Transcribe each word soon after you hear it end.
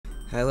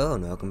Hello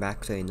and welcome back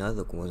to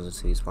another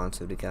City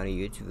Sponsored County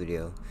YouTube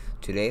video.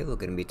 Today we're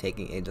going to be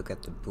taking a look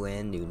at the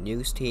brand new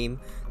news team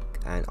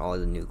and all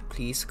the new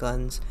police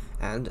guns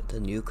and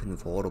the new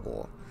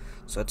convertible.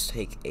 So let's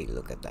take a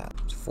look at that.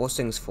 So first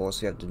things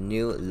first, we have the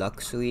new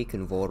luxury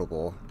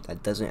convertible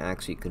that doesn't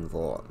actually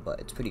convert,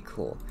 but it's pretty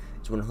cool.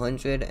 It's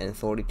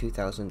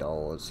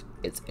 $142,000.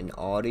 It's an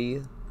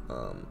Audi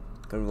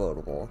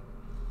convertible,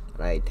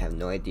 and I have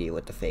no idea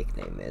what the fake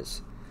name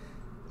is.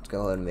 Let's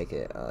go ahead and make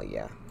it,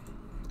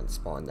 and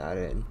spawn that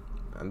in,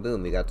 and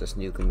boom, we got this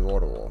new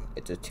convertible.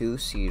 It's a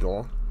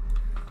two-seater.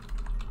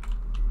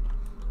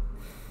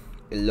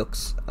 It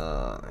looks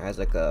has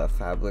like a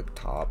fabric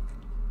top,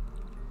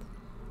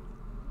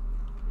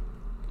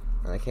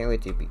 and I can't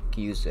wait to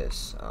use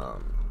this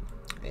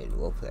in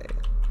roleplay.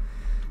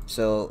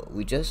 So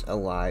we just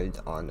arrived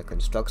on the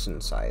construction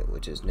site,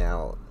 which is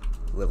now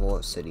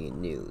River City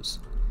News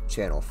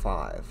Channel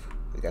 5.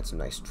 We got some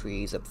nice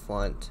trees up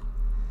front,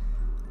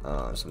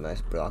 some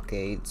nice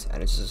blockades,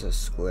 and it's just a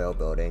square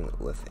building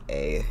with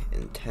a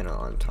antenna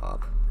on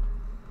top.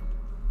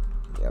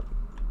 Yep.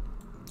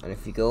 And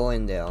if you go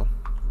in there,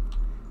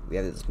 we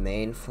have this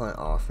main front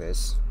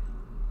office.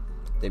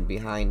 Then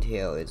behind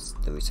here is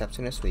the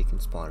receptionist, where you can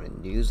spawn a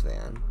news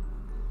van.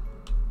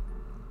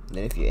 And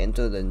then if you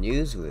enter the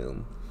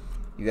newsroom,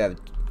 you have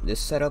this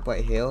setup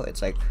right here.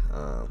 It's like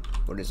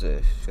what is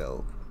this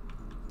show?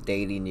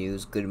 Daily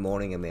News, Good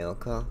Morning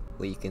America,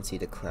 where you can see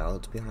the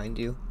crowds behind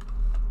you.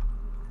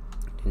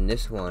 And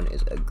this one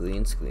is a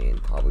green screen,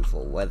 probably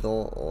for weather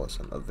or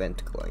some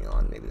event going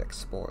on, maybe like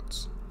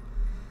sports.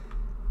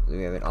 Then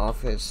we have an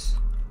office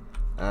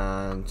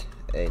and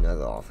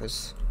another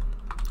office.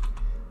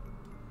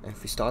 And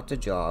if we start the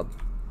job,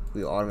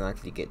 we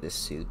automatically get this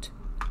suit.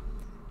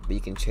 But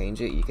you can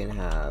change it. You can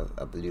have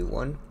a blue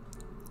one,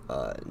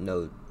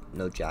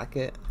 no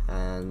jacket,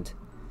 and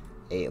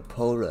a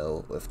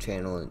polo with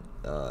channel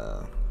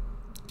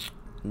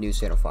News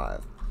Channel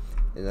 5.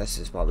 And this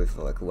is probably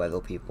for like weather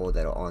people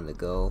that are on the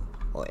go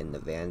or in the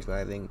van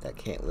driving that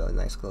can't wear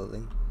nice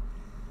clothing.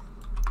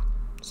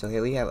 So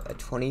here we have a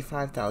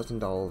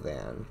 $25,000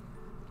 van.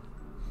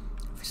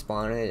 If we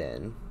spawn it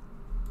in,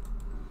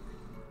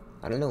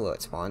 I don't know where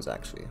it spawns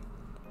actually.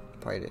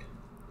 Probably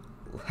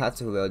we'll have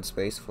to load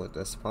space for it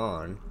to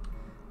spawn.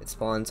 It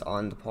spawns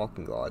on the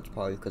parking garage,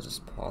 probably because it's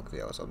parked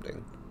there or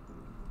something.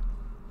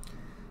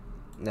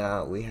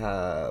 Now we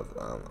have,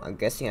 I'm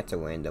guessing that's a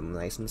random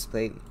license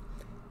plate.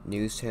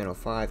 News Channel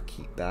 5,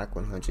 keep back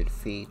 100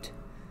 feet.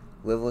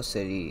 River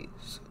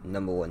City's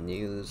 #1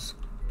 news,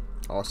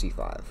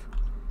 RC5.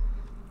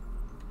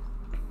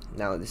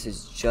 Now this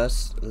is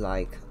just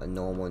like a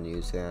normal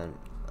news van,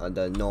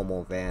 the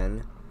normal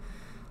van.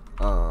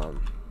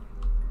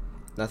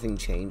 Nothing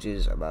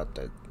changes about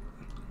the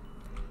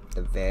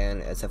van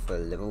except for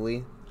the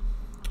livery.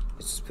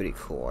 It's pretty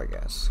cool, I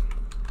guess.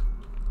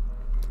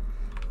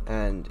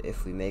 And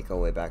if we make our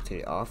way back to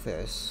the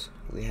office,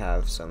 we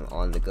have some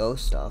on-the-go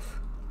stuff,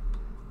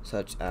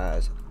 such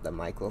as the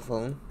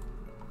microphone,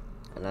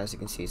 and as you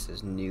can see, it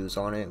says news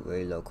on it,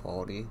 very low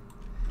quality.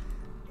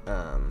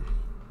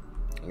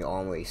 Your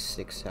arm always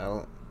sticks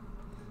out,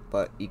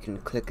 but you can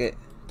click it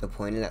to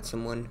point it at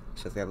someone,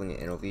 so if you're having an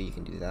interview, you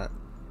can do that.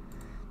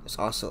 There's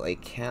also a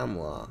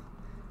camera,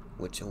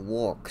 which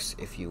works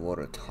if you were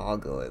to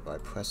toggle it by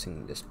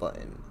pressing this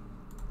button.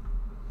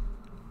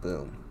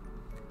 Boom.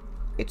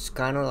 It's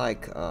kind of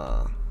like,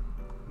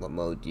 what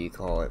mode do you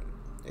call it?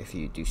 If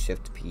you do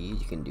Shift P,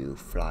 you can do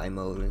fly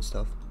mode and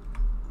stuff.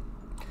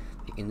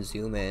 You can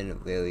zoom in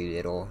very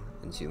little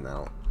and zoom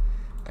out,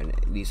 and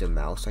leaves a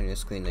mouse on your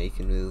screen that you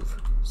can move.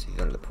 So if you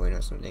want to point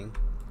or something,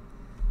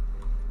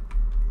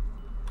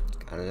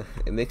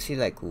 it makes you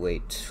like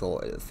wait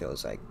short. It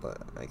feels like,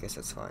 but I guess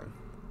that's fine.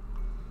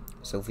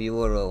 So if you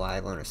were to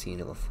arrive on a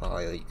scene of a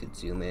fire, you could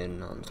zoom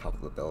in on the top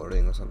of a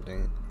building or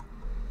something,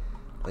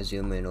 or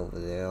zoom in over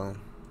there.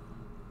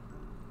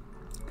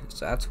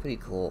 So that's pretty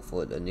cool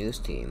for the news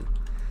team.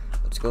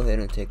 Let's go ahead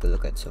and take a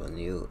look at some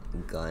new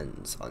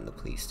guns on the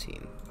police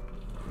team.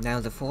 Now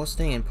the first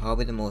thing, and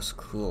probably the most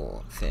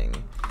cool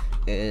thing,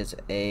 is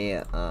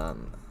a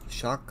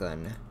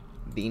shotgun,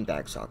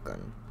 beanbag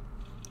shotgun.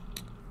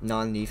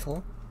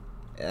 Non-lethal,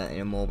 and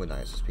it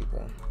immobilizes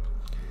people.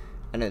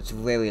 And it's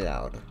very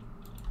loud,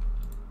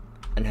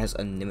 and has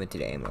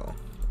unlimited ammo.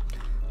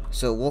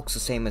 So it works the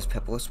same as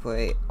pepper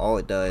spray. All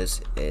it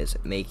does is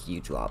make you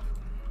drop,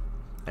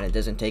 and it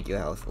doesn't take your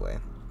health away.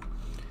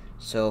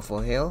 So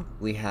for here,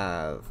 we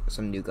have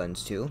some new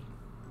guns too.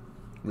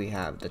 We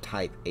have the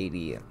Type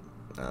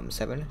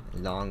 87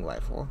 long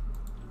rifle.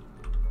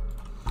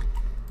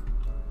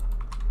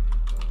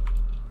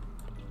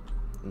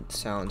 It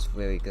sounds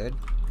very good.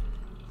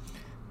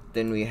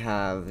 Then we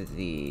have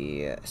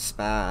the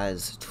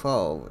Spaz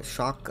 12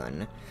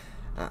 shotgun.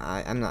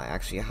 I'm not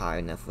actually high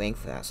enough rank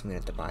for that, so I'm gonna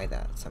have to buy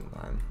that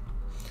sometime.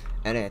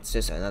 And it's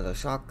just another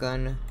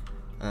shotgun,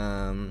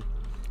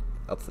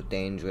 up for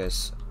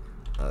dangerously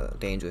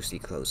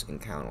close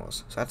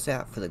encounters. So that's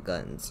that for the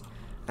guns.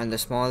 And the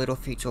small little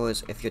feature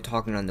is if you're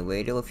talking on the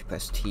radio, if you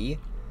press T,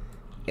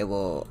 it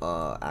will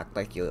act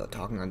like you're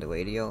talking on the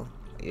radio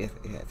if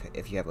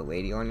you have a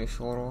radio on your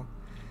shoulder.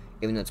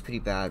 Even though it's pretty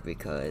bad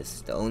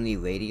because the only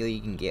radio you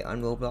can get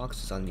on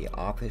Roblox is on the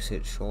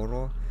opposite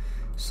shoulder,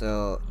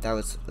 so that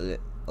was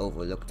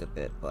overlooked a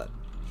bit, but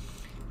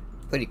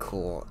pretty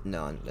cool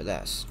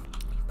nonetheless.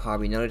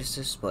 Probably noticed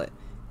this, but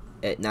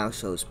it now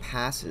shows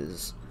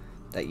passes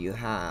that you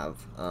have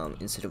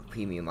instead of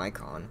premium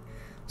icon.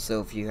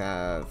 So if you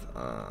have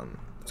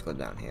let's go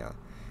down here,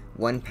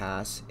 1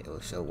 pass, it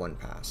will show 1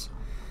 pass.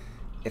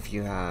 If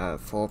you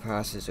have 4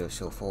 passes, it will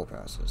show 4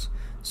 passes.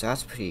 So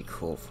that's pretty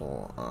cool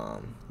for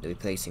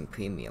replacing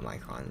premium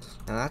icons.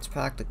 Now that's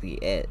practically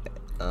it.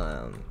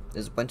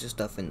 There's a bunch of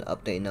stuff in the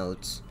update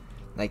notes,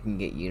 like you can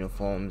get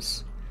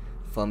uniforms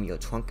from your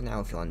trunk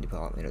now if you're on the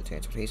Department of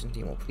Transportation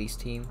team or police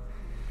team.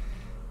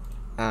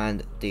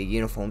 And the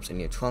uniforms in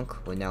your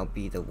trunk will now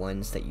be the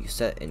ones that you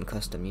set in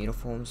custom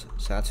uniforms,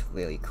 so that's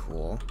really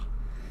cool.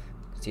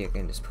 See, I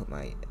can just put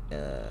my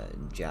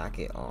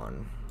jacket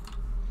on.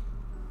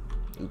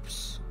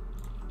 Oops.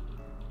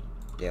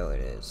 There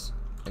it is.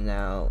 And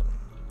now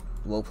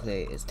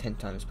roleplay is 10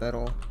 times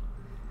better.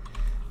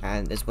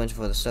 And there's a bunch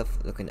of other stuff.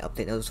 Look in the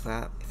update notes for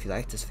that. If you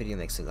like this video,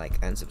 make sure to like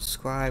and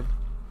subscribe.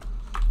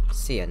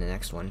 See ya in the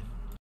next one.